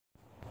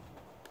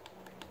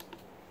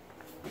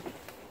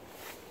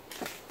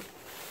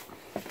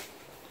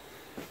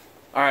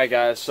Alright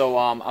guys, so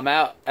I'm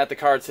out at the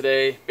car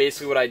today.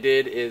 Basically what I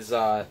did is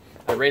I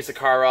raised the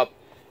car up,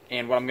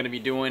 and what I'm going to be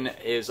doing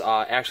is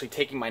actually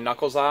taking my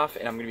knuckles off,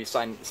 and I'm going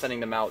to be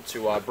sending them out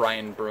to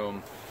Brian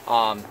Broom.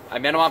 I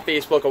met him on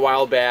Facebook a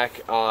while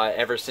back.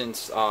 Ever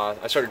since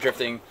I started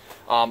drifting,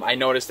 I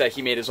noticed that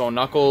he made his own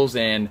knuckles,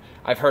 and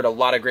I've heard a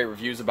lot of great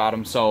reviews about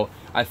him, so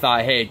I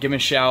thought, hey, give him a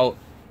shout,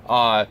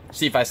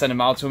 see if I send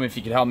him out to him, if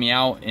he could help me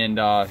out, and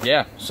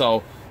yeah,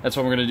 so that's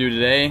what we're going to do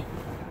today.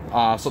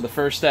 So the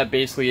first step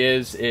basically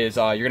is you're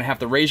going to have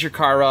to raise your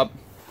car up,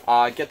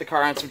 get the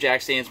car on some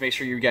jack stands, make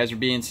sure you guys are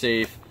being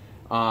safe.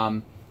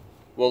 We'll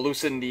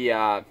loosen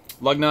the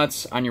lug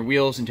nuts on your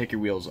wheels and take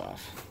your wheels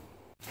off.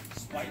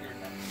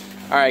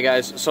 Alright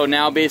guys, so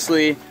now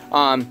basically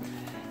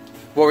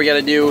what we got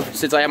to do,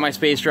 since I have my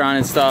spacer on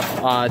and stuff,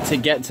 to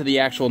get to the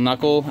actual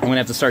knuckle, I'm going to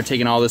have to start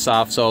taking all this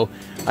off. So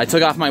I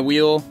took off my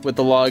wheel with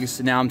the lugs,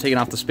 now I'm taking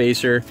off the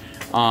spacer.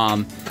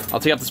 I'll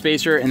take off the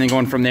spacer, and then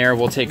going from there,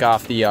 we'll take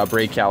off the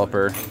brake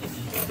caliper,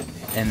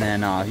 and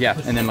then yeah,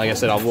 and then like I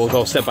said, we'll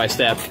go step by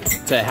step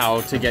to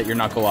how to get your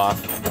knuckle off.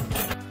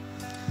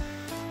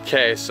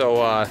 Okay,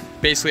 so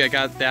basically I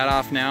got that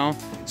off now.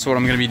 So what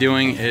I'm going to be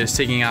doing is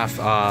taking off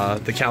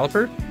the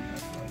caliper,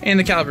 and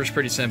the caliper is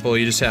pretty simple.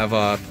 You just have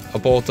a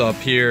bolt up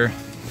here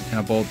and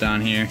a bolt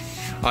down here.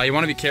 You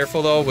want to be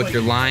careful though with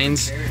your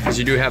lines, because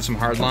you do have some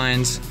hard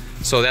lines.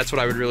 So that's what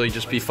I would really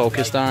just be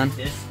focused on.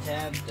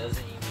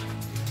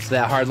 So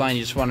that hard line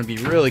you just want to be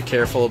really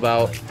careful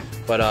about,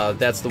 but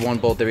that's the one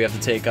bolt that we have to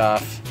take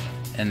off,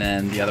 and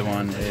then the other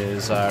one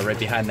is right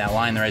behind that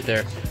line right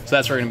there. So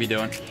that's what we're going to be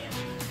doing.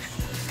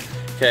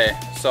 Okay,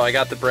 so I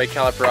got the brake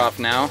caliper off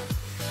now.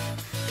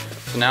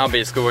 So now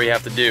basically what you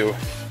have to do,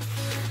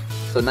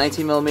 so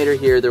 19 millimeter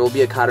here, there will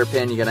be a cotter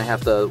pin. You're going to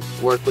have to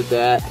work with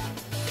that.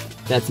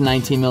 That's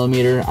 19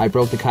 millimeter. I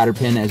broke the cotter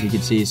pin, as you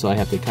can see, so I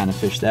have to kind of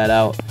fish that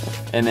out.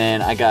 And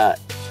then I got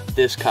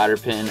this cotter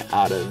pin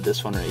out of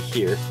this one right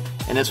here.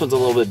 And this one's a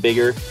little bit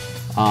bigger.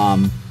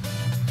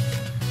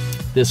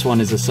 This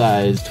one is a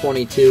size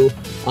 22.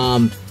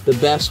 The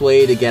best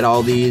way to get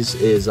all these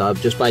is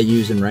just by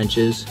using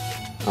wrenches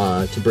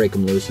to break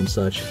them loose and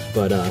such.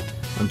 But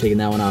I'm taking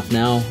that one off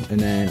now, and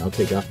then I'll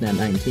take off that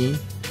 19,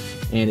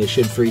 and it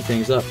should free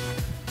things up.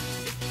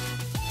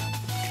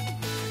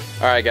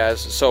 Alright guys,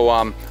 so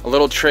a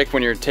little trick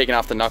when you're taking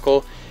off the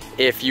knuckle,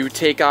 if you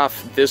take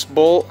off this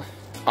bolt,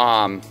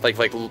 like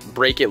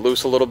break it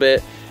loose a little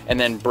bit, and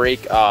then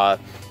break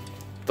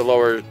the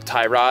lower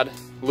tie rod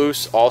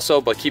loose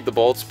also, but keep the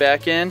bolts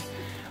back in.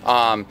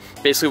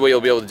 Basically what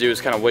you'll be able to do is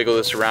kind of wiggle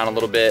this around a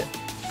little bit,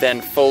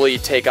 then fully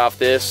take off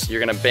this. You're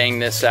gonna bang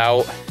this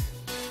out,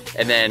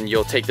 and then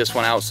you'll take this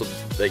one out, so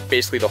like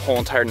basically the whole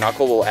entire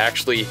knuckle will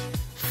actually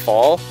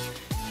fall.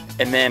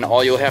 And then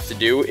all you'll have to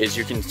do is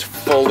you can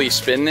fully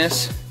spin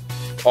this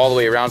all the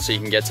way around so you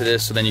can get to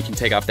this, so then you can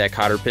take off that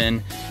cotter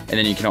pin, and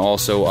then you can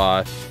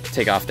also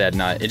take off that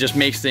nut. It just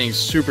makes things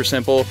super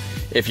simple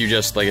if you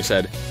just, like I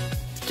said,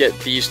 get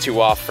these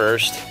two off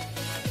first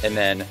and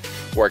then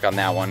work on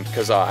that one,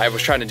 because I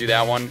was trying to do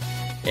that one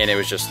and it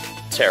was just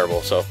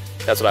terrible. So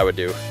that's what I would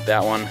do.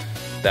 That one,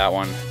 then that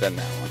one.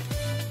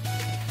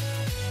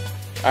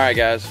 Alright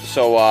guys,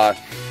 so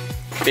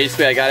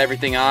basically I got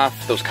everything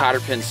off. Those cotter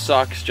pins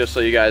suck, just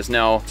so you guys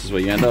know. This is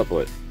what you end up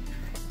with.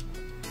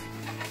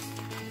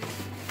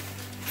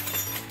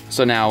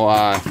 So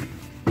now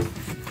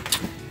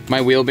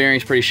my wheel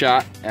bearing's pretty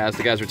shot, as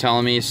the guys were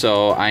telling me,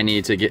 so I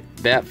need to get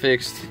that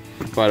fixed.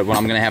 But what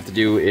I'm gonna have to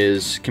do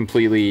is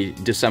completely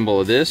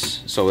disassemble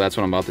this, so that's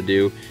what I'm about to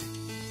do.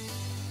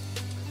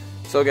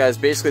 So guys,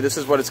 basically this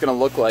is what it's gonna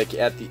look like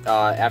at the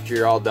after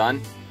you're all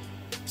done.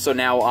 So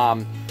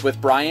now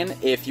with Brian,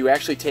 if you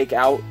actually take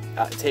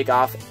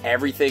off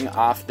everything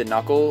off the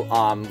knuckle,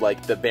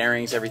 like the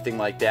bearings, everything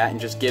like that, and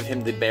just give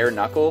him the bare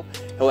knuckle,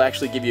 he'll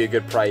actually give you a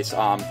good price.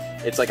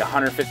 It's like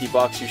 150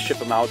 bucks. You ship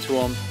them out to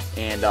him,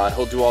 and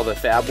he'll do all the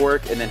fab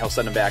work, and then he'll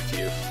send them back to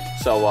you.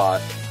 So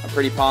I'm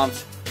pretty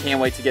pumped. Can't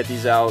wait to get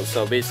these out.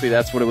 So basically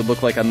that's what it would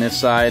look like on this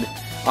side.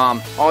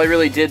 All I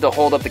really did to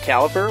hold up the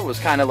caliper was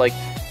kind of like,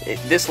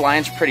 this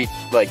line's pretty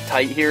like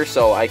tight here,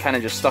 so I kind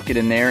of just stuck it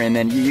in there, and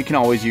then you can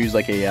always use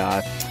like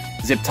a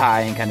zip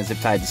tie and kind of zip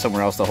tie to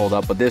somewhere else to hold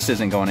up, but this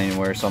isn't going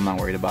anywhere, so I'm not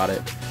worried about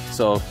it.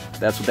 So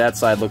that's what that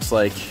side looks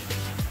like.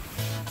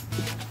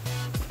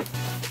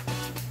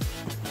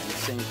 And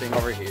same thing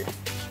over here.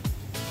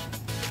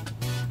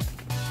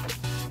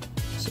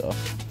 So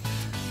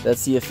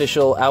that's the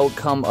official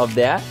outcome of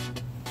that.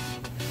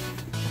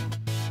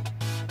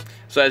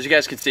 So as you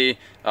guys can see,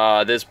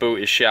 this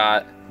boot is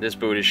shot, this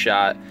boot is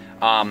shot.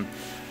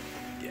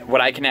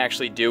 What I can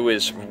actually do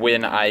is,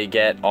 when I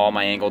get all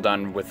my angle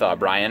done with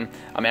Brian,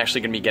 I'm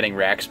actually going to be getting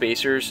rack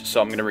spacers, so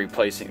I'm going to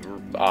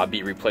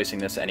be replacing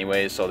this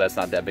anyways, so that's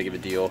not that big of a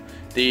deal.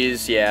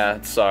 These, yeah,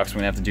 it sucks, I'm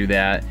going to have to do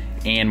that,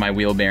 and my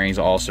wheel bearings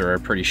also are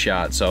pretty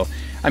shot. So,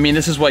 I mean,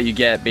 this is what you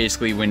get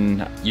basically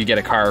when you get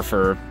a car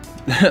for,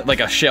 like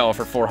a shell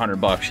for 400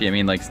 bucks. I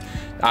mean, like,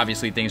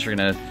 obviously things are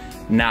going to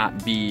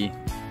not be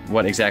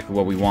exactly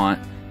what we want,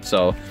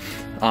 so,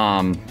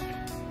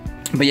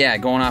 But yeah,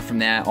 going off from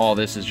that, all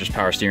this is just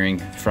power steering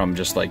from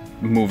just like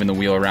moving the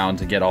wheel around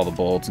to get all the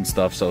bolts and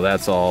stuff. So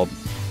that's all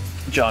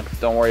junk.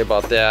 Don't worry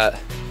about that.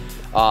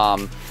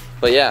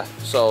 But yeah,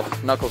 so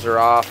knuckles are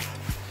off.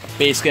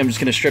 Basically, I'm just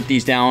gonna strip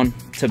these down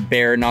to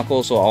bare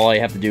knuckles. So all I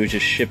have to do is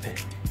just ship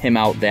him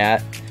out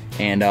that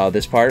and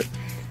this part.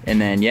 And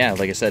then yeah,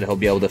 like I said, he'll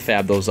be able to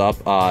fab those up,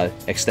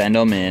 extend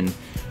them, and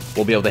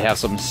we'll be able to have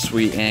some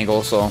sweet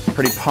angle. So I'm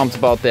pretty pumped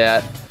about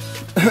that.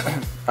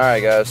 All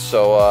right, guys.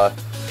 So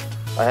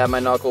I have my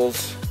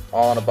knuckles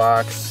all in a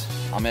box.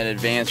 I'm in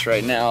advance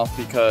right now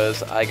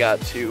because I got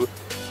to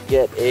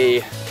get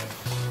a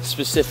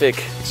specific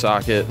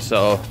socket.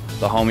 So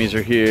the homies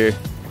are here.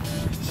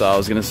 So I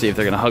was gonna see if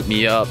they're gonna hook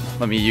me up.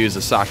 Let me use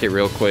the socket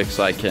real quick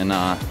so I can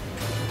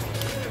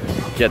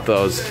get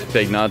those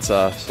big nuts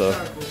off. So,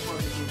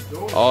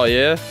 oh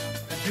yeah,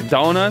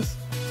 donuts?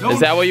 Is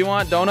that what you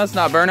want? Donuts,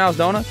 not Burnhouse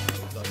donuts?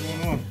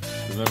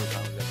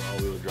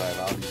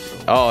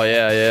 Oh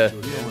yeah.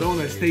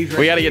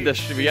 We gotta get the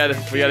we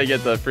gotta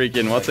get the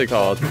freaking, what's it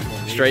called?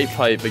 Straight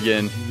pipe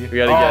again. We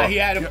gotta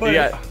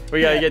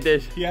we gotta get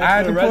this. I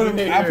had to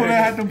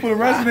put a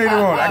resonator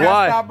on. I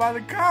got stopped by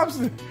the cops.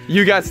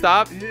 You got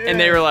stopped? Yeah. And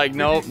they were like,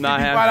 nope, not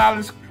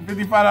happening.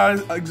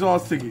 $55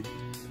 exhaust ticket.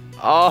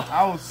 Oh.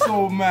 I was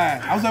so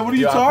mad. I was like, what are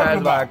you talking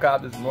about? I passed by a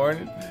cop this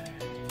morning.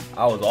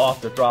 I was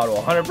off the throttle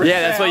 100%.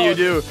 Yeah, that's what you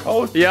do.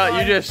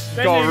 Yeah, you just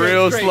go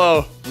real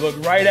slow.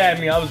 Looked right at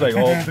me. I was like,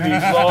 oh, please, Lord.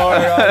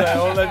 I was like,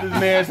 don't let this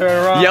man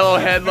turn around. Yellow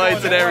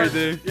headlights and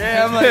everything.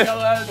 Yeah, I'm like,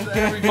 yellow headlights and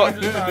everything.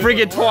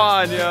 Freaking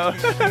Twan,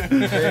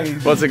 yo.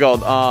 What's it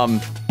called? I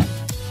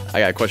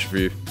got a question for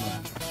you.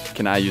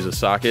 Can I use a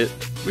socket?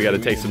 We got to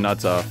take some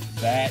nuts off.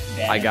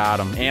 I got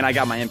them. And I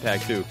got my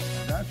impact, too.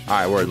 All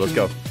right, word. Let's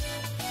go.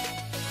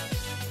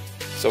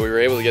 So we were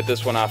able to get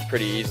this one off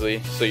pretty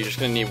easily. So you're just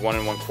going to need 1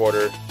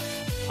 1/4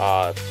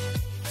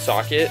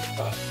 socket,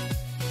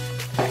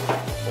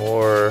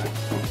 or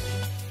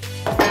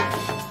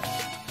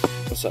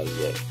what size is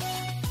that?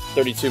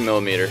 32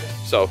 millimeter.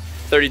 So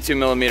 32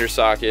 millimeter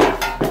socket,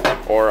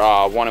 or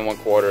 1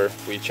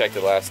 1/4. We checked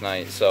it last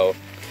night. So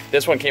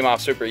this one came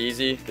off super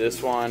easy.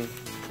 This one,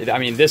 I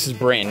mean, this is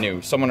brand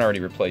new. Someone already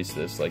replaced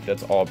this. Like,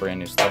 that's all brand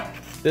new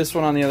stuff. This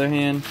one, on the other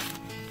hand,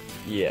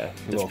 yeah,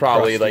 it's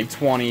probably crusty. Like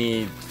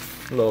 20.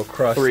 A little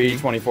crusty.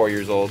 24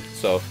 years old.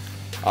 So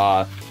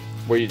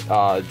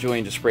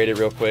Julian just sprayed it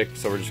real quick,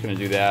 so we're just gonna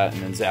do that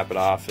and then zap it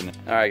off. And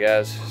all right,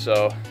 guys,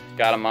 so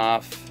got them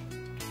off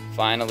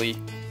finally.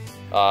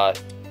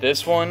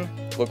 This one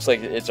looks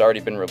like it's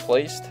already been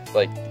replaced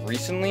like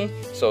recently,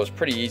 so it's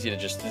pretty easy to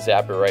just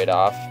zap it right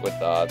off with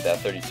that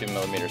 32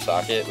 millimeter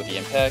socket with the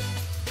impact.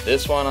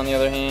 This one, on the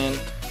other hand,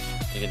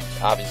 you can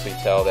obviously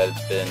tell that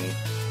it's been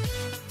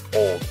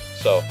old.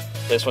 So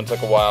this one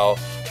took a while.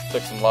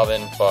 Took some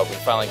loving, but we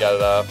finally got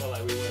it up. I feel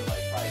like we went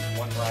like probably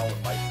 1 round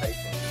with Mike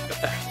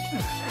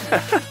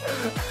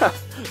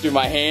Tyson. Dude,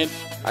 my hand,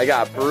 I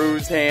got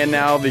bruised hand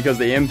now because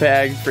the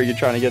impact, freaking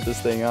trying to get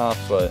this thing off.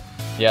 But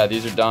yeah,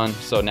 these are done.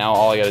 So now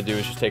all I gotta do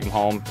is just take them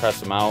home,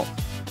 press them out,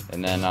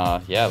 and then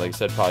yeah, like I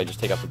said, probably just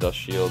take out the dust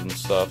shield and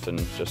stuff and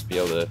just be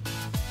able to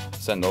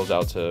send those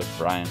out to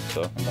Brian.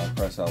 So I'm about to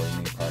press out with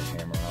me, probably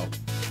camera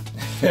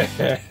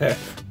out.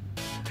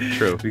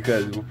 True.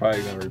 Because we're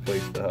probably gonna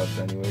replace the hubs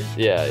anyway.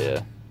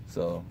 Yeah.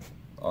 So,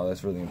 all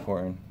that's really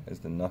important is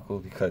the knuckle,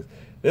 because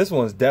this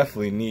one's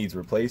definitely needs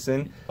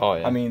replacing. Oh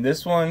yeah. I mean,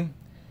 this one,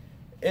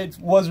 it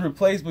was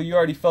replaced, but you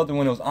already felt it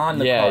when it was on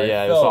the car.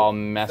 Yeah, it was all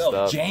messed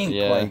up. Jank,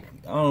 yeah. Like,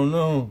 I don't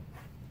know.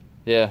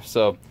 Yeah,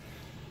 so,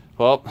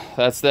 well,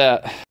 that's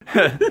that.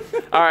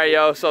 All right,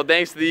 yo, so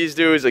thanks to these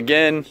dudes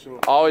again,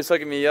 always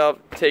hooking me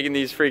up, taking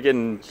these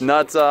freaking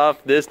nuts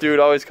off. This dude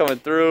always coming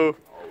through.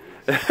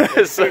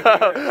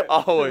 So,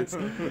 always. All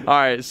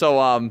right,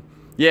 so,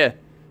 yeah,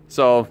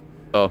 so,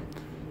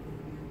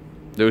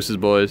 deuces,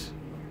 boys.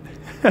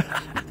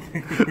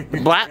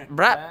 Brat,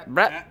 brat,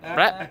 brat,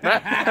 brat,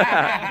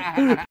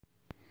 brat.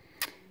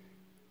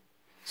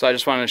 So I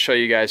just wanted to show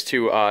you guys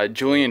too.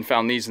 Julian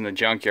found these in the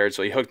junkyard,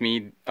 so he hooked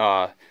me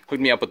up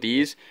with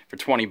these for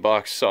 20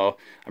 bucks. So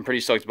I'm pretty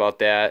stoked about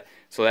that.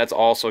 So that's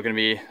also going to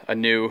be a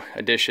new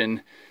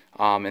addition.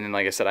 And then,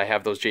 like I said, I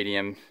have those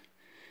JDM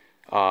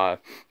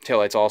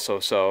taillights also.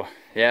 So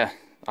yeah,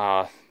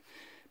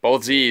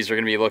 both Z's are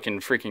going to be looking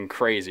freaking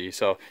crazy.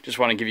 So just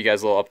want to give you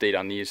guys a little update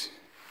on these.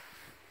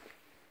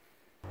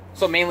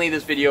 So mainly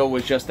this video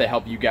was just to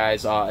help you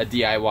guys a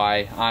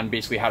DIY on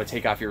basically how to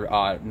take off your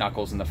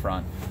knuckles in the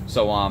front.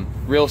 So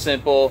real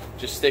simple,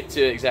 just stick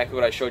to exactly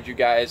what I showed you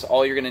guys.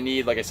 All you're gonna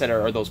need, like I said,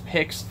 are those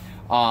picks,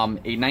 a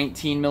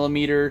 19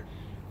 millimeter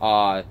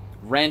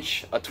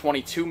wrench, a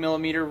 22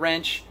 millimeter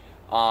wrench,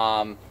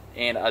 and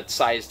a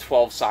size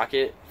 12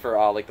 socket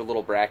for like the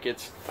little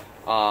brackets,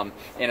 and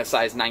a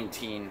size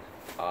 19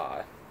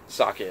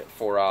 socket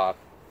for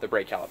the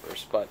brake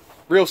calipers. But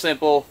real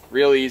simple,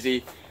 real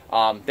easy.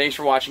 Thanks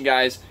for watching,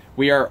 guys.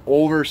 We are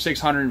over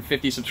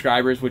 650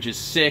 subscribers, which is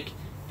sick.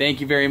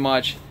 Thank you very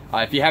much.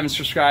 If you haven't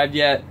subscribed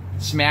yet,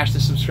 smash the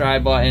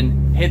subscribe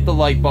button, hit the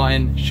like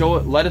button,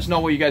 let us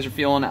know what you guys are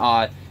feeling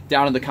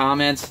down in the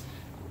comments.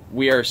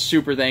 we are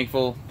super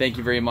thankful. Thank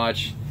you very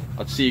much.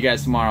 I'll see you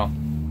guys tomorrow.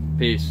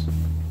 Peace.